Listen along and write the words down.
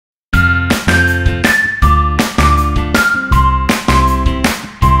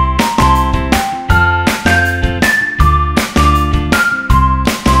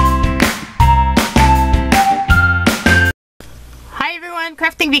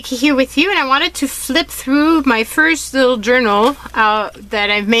Vicky here with you, and I wanted to flip through my first little journal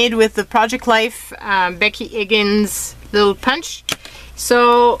that I've made with the Project Life Becky Higgins little punch.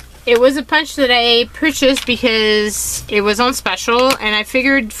 So it was a punch that I purchased because it was on special, and I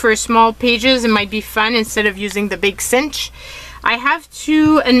figured for small pages it might be fun instead of using the big cinch. I have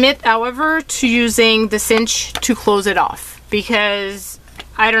to admit, however, to using the cinch to close it off, because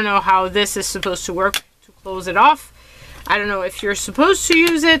I don't know how this is supposed to work to close it off. I don't know if you're supposed to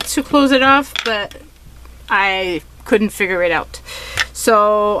use it to close it off, but I couldn't figure it out.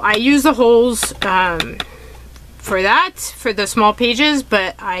 So I use the holes for that, for the small pages,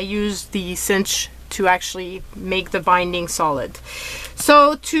 but I use the cinch to actually make the binding solid.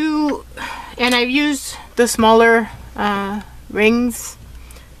 So and I've used the smaller rings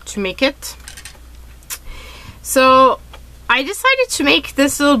to make it. So I decided to make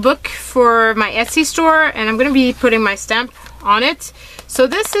this little book for my Etsy store, and I'm going to be putting my stamp on it. So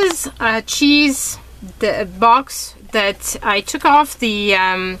this is a cheese box that I took off the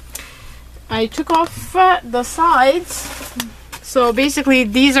sides. So basically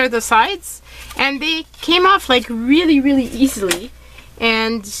these are the sides, and they came off like really easily,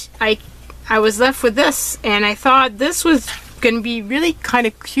 and I was left with this, and I thought this was going to be really kind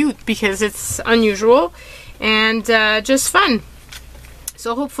of cute because it's unusual and just fun.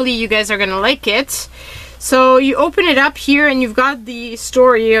 So hopefully you guys are gonna like it. So you open it up here and you've got the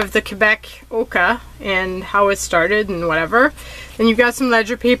story of the Quebec Oka and how it started and whatever. Then you've got some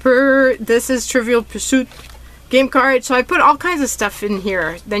ledger paper. This is Trivial Pursuit game card. So I put all kinds of stuff in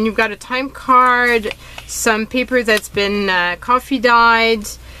here. Then you've got a time card, some paper that's been coffee dyed,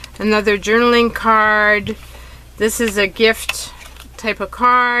 another journaling card. This is a gift type of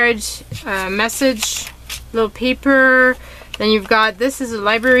card, message, little paper. Then you've got, this is a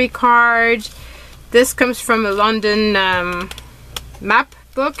library card. This comes from a London map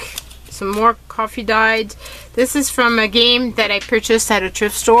book. Some more coffee dyed. This is from a game that I purchased at a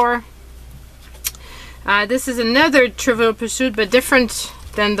thrift store. This is another Trivial Pursuit, but different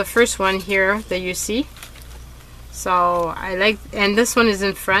than the first one here that you see. So I like, and this one is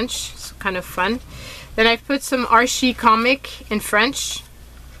in French. It's kind of fun. Then I've put some Archie comic in French.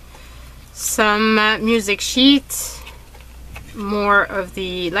 Some music sheet, more of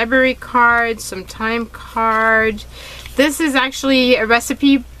the library card, some time card. This is actually a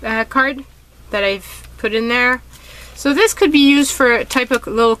recipe card that I've put in there. So this could be used for a type of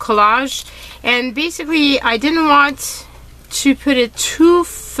little collage, and basically I didn't want to put it too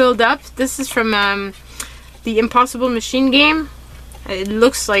filled up. This is from the Impossible Machine game. It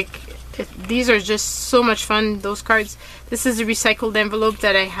looks like these are just so much fun, those cards. This is a recycled envelope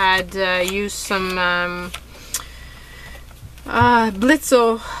that I had used some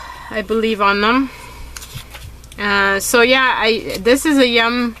Blitzo, I believe, on them. So yeah, this is a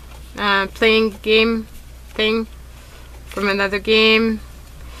Yum playing game thing from another game.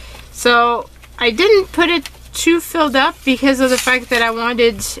 So I didn't put it too filled up because of the fact that I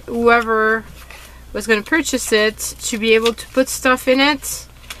wanted whoever was going to purchase it to be able to put stuff in it,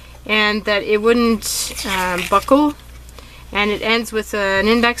 and that it wouldn't buckle. And it ends with an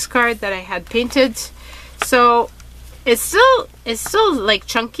index card that I had painted. So it's still like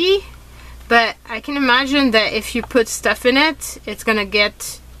chunky, but I can imagine that if you put stuff in it, it's gonna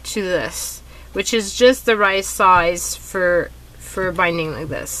get to this, which is just the right size for binding like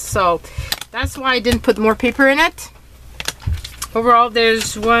this. So that's why I didn't put more paper in it. Overall,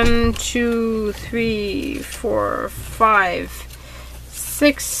 there's 1, 2, 3, 4, 5,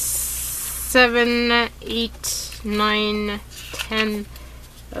 6, 7, 8, 9, 10,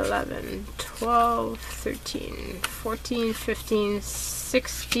 11, 12, 13, 14, 15,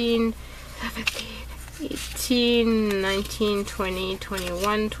 16, 17, 18, 19, 20,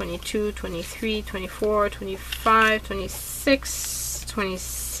 21, 22, 23, 24, 25, 26,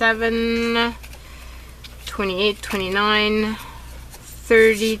 27, 28, 29,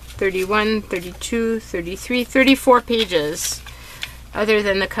 30, 31, 32, 33, 34 pages other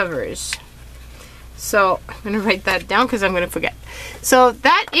than the covers. So I'm going to write that down because I'm going to forget. So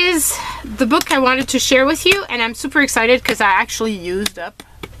that is the book I wanted to share with you, and I'm super excited because I actually used up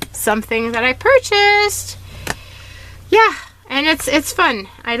something that I purchased. Yeah, and it's fun.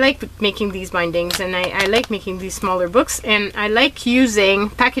 I like making these bindings, and I like making these smaller books, and I like using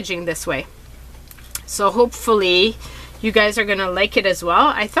packaging this way. So hopefully you guys are going to like it as well.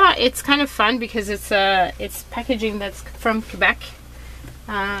 I thought it's kind of fun because it's packaging that's from Quebec,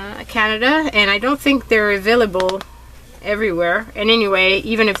 Canada, and I don't think they're available everywhere. And anyway,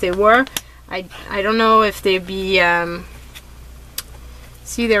 even if they were, I don't know if they'd be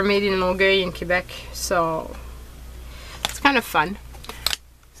see, they're made in Longueuil in Quebec, so it's kind of fun.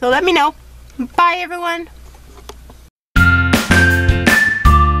 So let me know. Bye everyone.